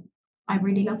people. I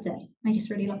really loved it. I just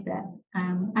really loved it.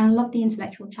 And I love the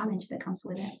intellectual challenge that comes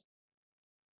with it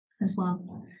as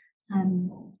well.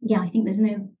 I think there's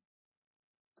no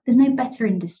better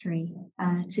industry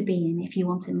to be in if you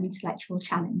want an intellectual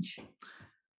challenge.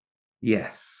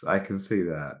 Yes, I can see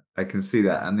that.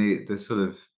 And the sort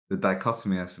of the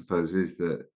dichotomy, I suppose, is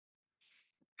that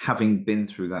having been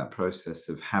through that process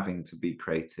of having to be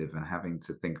creative and having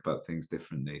to think about things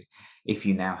differently, if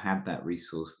you now had that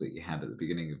resource that you had at the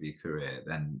beginning of your career,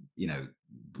 then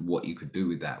what you could do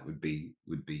with that would be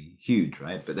huge,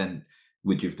 right? But then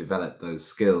would you've developed those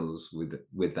skills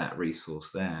with that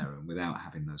resource there and without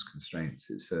having those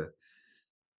constraints? It's an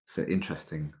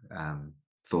interesting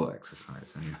thought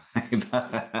exercise anyway.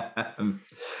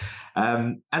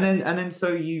 And then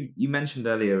so you mentioned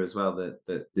earlier as well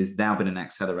that there's now been an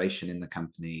acceleration in the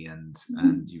company and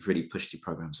you've really pushed your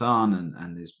programs on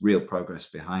and there's real progress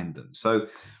behind them. So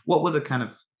what were the kind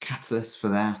of catalysts for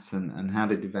that and how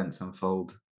did events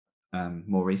unfold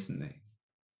more recently?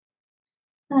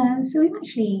 So we've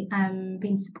actually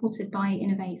been supported by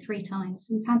Innovate 3 times.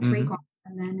 We've had 3 grants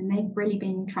from them, and they've really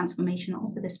been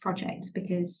transformational for this project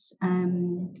because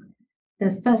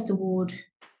the first award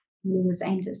was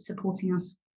aimed at supporting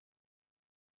us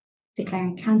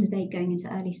declaring a candidate going into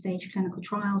early stage clinical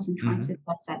trials and trying to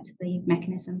dissect the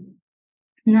mechanism.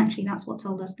 And actually, that's what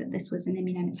told us that this was an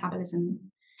immunometabolism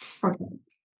project.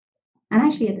 And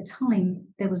actually, at the time,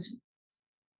 there was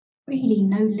really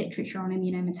no literature on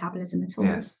immunometabolism at all.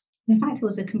 Yes. In fact, it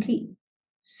was a complete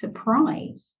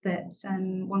surprise that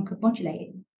one could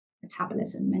modulate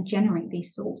metabolism and generate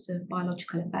these sorts of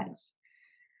biological effects.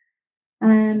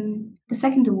 The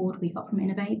second award we got from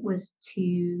Innovate was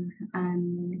to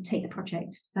take the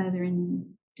project further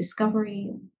in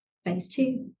discovery, phase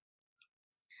 2.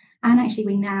 And actually,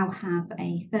 we now have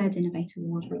a third Innovate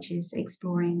award, which is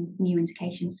exploring new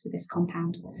indications for this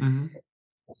compound.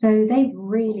 So they've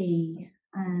really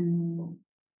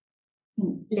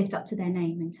lived up to their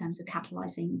name in terms of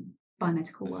catalyzing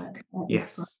biomedical work.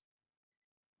 Yes.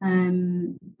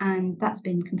 And that's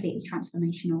been completely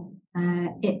transformational.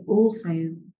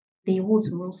 The awards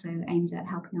were also aimed at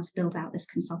helping us build out this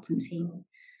consultant team.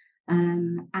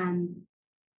 And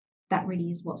that really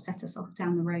is what set us off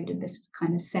down the road of this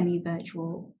kind of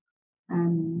semi-virtual, I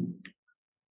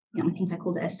think I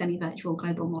called it a semi-virtual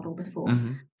global model before.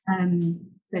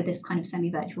 So this kind of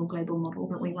semi-virtual global model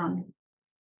that we run.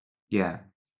 Yeah.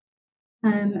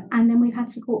 And then we've had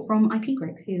support from IP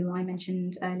Group, who I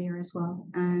mentioned earlier as well,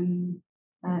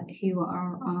 who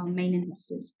are our main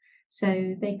investors.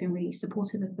 So they've been really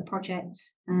supportive of the project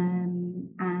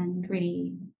and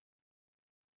really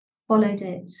followed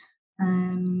it.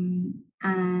 And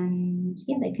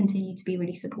they continue to be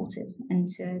really supportive and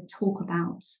to talk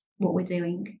about what we're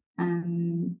doing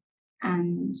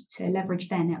and to leverage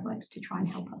their networks to try and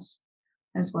help us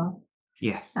as well.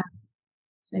 Yes.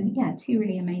 So 2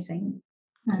 really amazing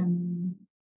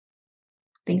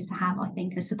things to have. I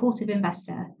think a supportive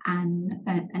investor and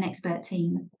an expert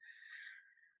team,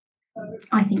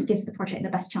 I think, gives the project the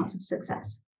best chance of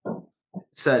success.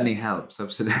 Certainly helps,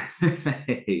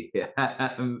 absolutely.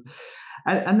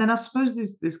 And then I suppose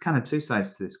there's kind of 2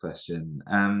 sides to this question.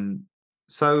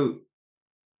 So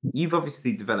you've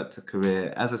obviously developed a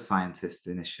career as a scientist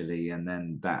initially, and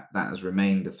then that has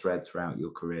remained a thread throughout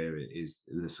your career is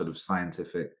the sort of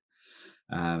scientific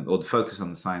or the focus on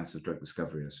the science of drug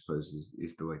discovery, I suppose,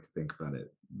 is the way to think about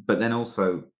it. But then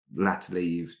also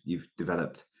latterly you've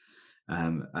developed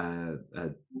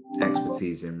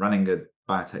expertise in running a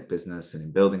biotech business and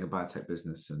in building a biotech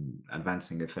business and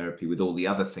advancing a therapy with all the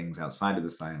other things outside of the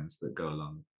science that go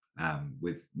along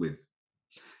with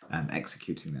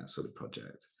executing that sort of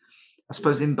project. I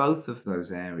suppose in both of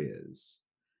those areas,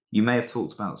 you may have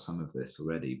talked about some of this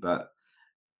already, but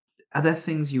are there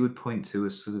things you would point to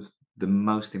as sort of the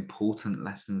most important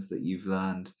lessons that you've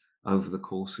learned over the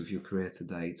course of your career to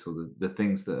date, or the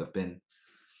things that have been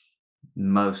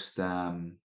most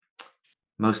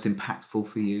impactful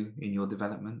for you in your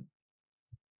development?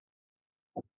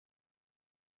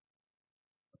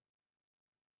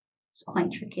 It's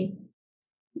quite tricky.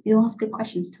 You ask good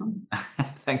questions, Tom.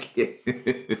 Thank you.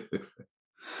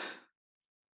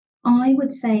 I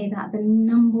would say that the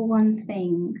number one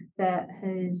thing that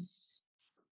has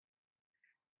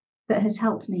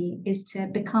helped me is to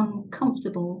become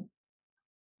comfortable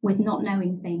with not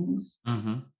knowing things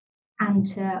and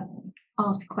to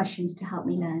ask questions to help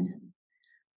me learn.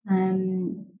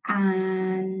 And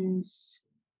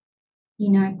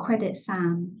I credit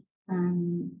Sam,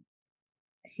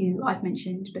 who I've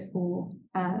mentioned before,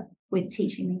 with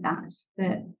teaching me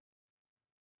that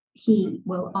he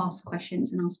will ask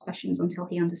questions and ask questions until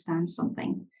he understands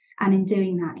something. And in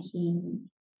doing that, he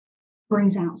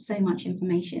brings out so much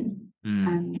information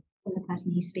from the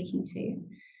person he's speaking to.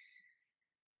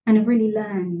 And I've really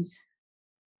learned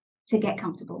to get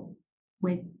comfortable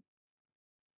with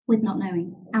not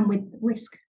knowing and with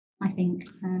risk, I think,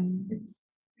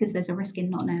 because there's a risk in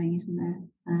not knowing, isn't there?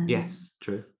 Yes,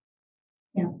 true.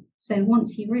 Yeah. So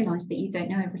once you realise that you don't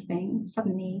know everything,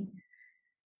 suddenly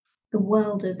the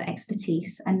world of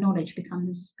expertise and knowledge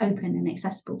becomes open and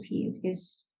accessible to you,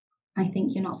 because I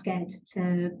think you're not scared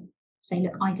to say,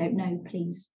 look, I don't know,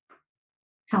 please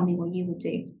tell me what you would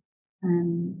do.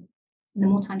 The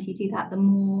more times you do that, the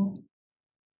more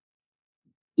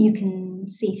you can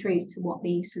see through to what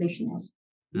the solution is.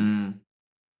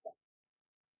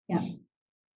 Yeah.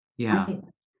 Yeah.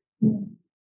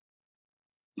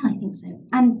 I think so.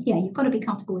 And yeah, you've got to be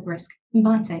comfortable with risk. In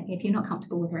biotech, if you're not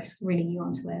comfortable with risk, really you're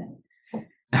onto it.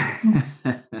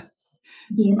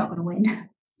 You're not going to win.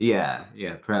 Yeah.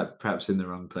 Perhaps in the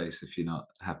wrong place if you're not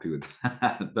happy with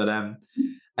that. But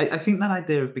I think that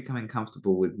idea of becoming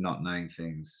comfortable with not knowing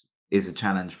things is a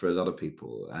challenge for a lot of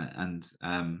people, and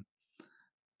I'm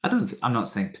not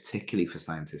saying particularly for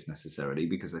scientists necessarily,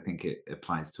 because I think it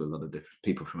applies to a lot of different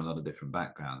people from a lot of different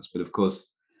backgrounds. But of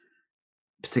course,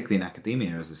 particularly in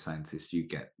academia, as a scientist, you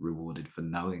get rewarded for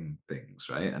knowing things,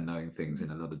 right? And knowing things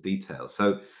in a lot of detail.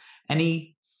 So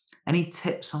any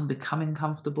tips on becoming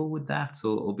comfortable with that,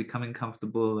 or becoming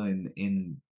comfortable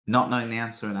in not knowing the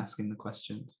answer and asking the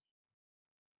questions?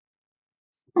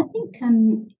 I think,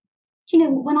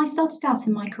 when I started out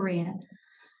in my career,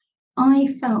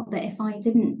 I felt that if I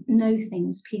didn't know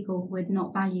things, people would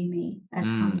not value me as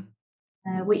highly,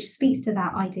 which speaks to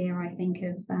that idea, I think,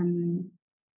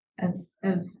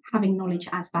 of having knowledge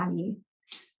as value.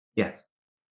 Yes.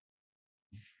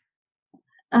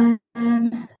 And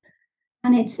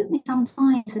it took me some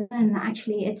time to learn that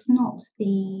actually it's not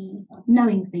the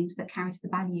knowing things that carries the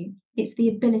value. It's the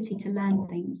ability to learn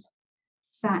things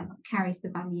that carries the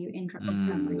value in drug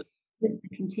discovery. So it's a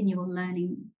continual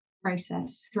learning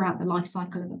process throughout the life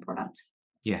cycle of a product.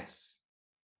 Yes.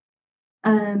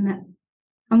 And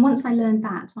once I learned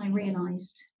that, I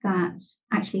realized that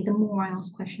actually the more I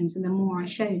asked questions and the more I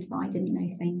showed that I didn't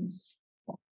know things,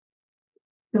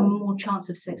 the more chance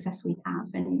of success we'd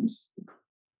have. And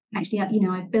actually,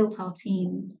 I built our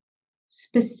team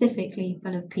specifically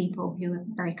full of people who are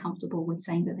very comfortable with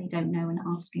saying that they don't know and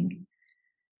asking.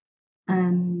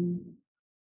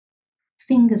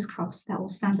 Fingers crossed that will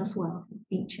stand us well for the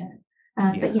future.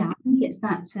 But yeah, I think it's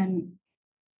that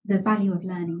the value of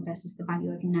learning versus the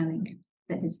value of knowing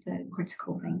that is the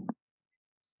critical thing.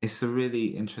 It's a really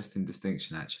interesting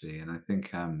distinction, actually, and I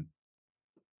think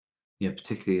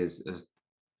particularly as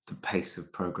the pace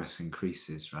of progress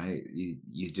increases, right?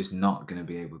 You're just not going to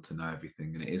be able to know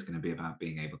everything, and it is going to be about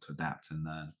being able to adapt and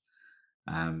learn.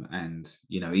 And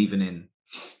even in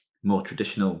more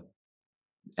traditional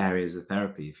areas of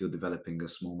therapy, if you're developing a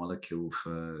small molecule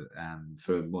for a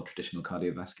more traditional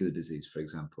cardiovascular disease, for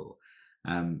example,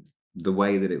 the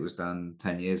way that it was done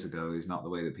 10 years ago is not the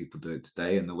way that people do it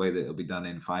today, and the way that it'll be done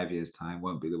in 5 years' time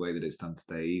won't be the way that it's done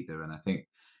today either. And I think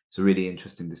it's a really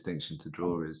interesting distinction to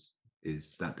draw, is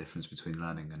that difference between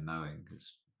learning and knowing.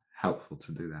 It's helpful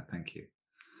to do that. Thank you.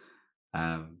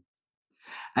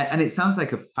 And it sounds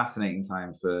like a fascinating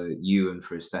time for you and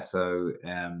for Istesso,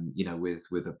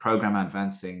 with a program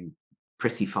advancing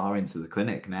pretty far into the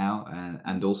clinic now,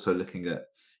 and also looking at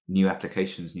new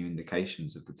applications, new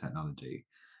indications of the technology.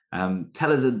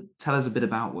 Tell us a bit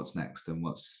about what's next and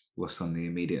what's on the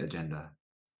immediate agenda.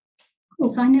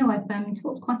 Cool. So I know I've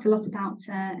talked quite a lot about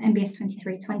MBS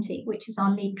 2320, which is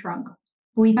our lead drug.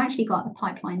 We've actually got a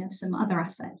pipeline of some other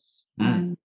assets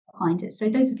behind it. So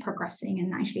those are progressing,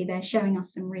 and actually they're showing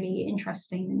us some really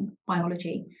interesting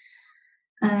biology.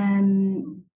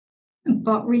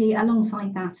 But really,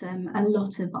 alongside that, a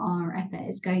lot of our effort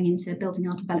is going into building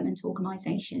our development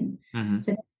organisation.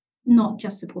 So that's not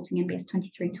just supporting MBS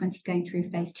 2320 going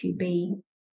through phase 2B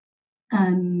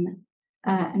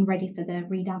and ready for the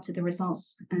readout of the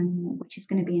results, which is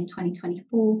going to be in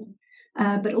 2024,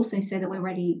 but also so that we're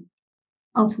ready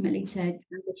ultimately to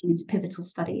transition into pivotal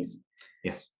studies.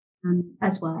 Yes.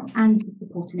 As well, and to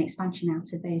support an expansion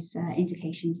out of those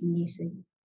indications and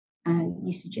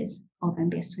usages of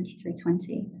MBS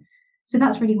 2320. So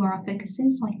that's really where our focus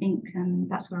is. I think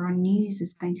that's where our news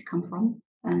is going to come from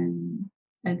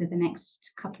over the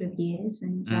next couple of years.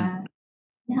 And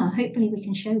hopefully we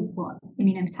can show what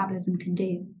immunometabolism can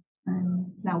do.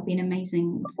 That will be an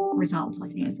amazing result, I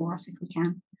think, for us if we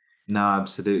can. No,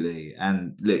 absolutely.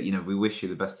 And look, we wish you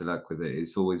the best of luck with it.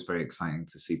 It's always very exciting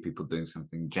to see people doing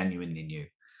something genuinely new.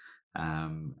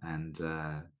 And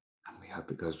we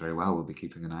hope it goes very well. We'll be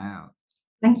keeping an eye out.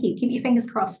 Thank you. Keep your fingers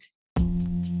crossed.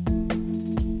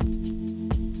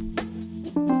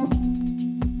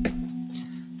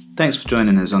 Thanks for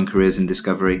joining us on Careers in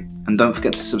Discovery, and don't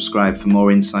forget to subscribe for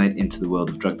more insight into the world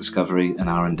of drug discovery and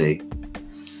R&D.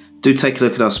 Do take a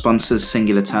look at our sponsors,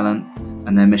 Singular Talent,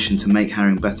 and their mission to make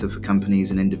hiring better for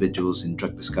companies and individuals in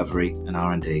drug discovery and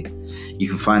R&D. You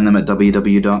can find them at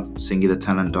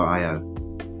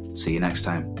www.singulartalent.io. See you next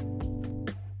time.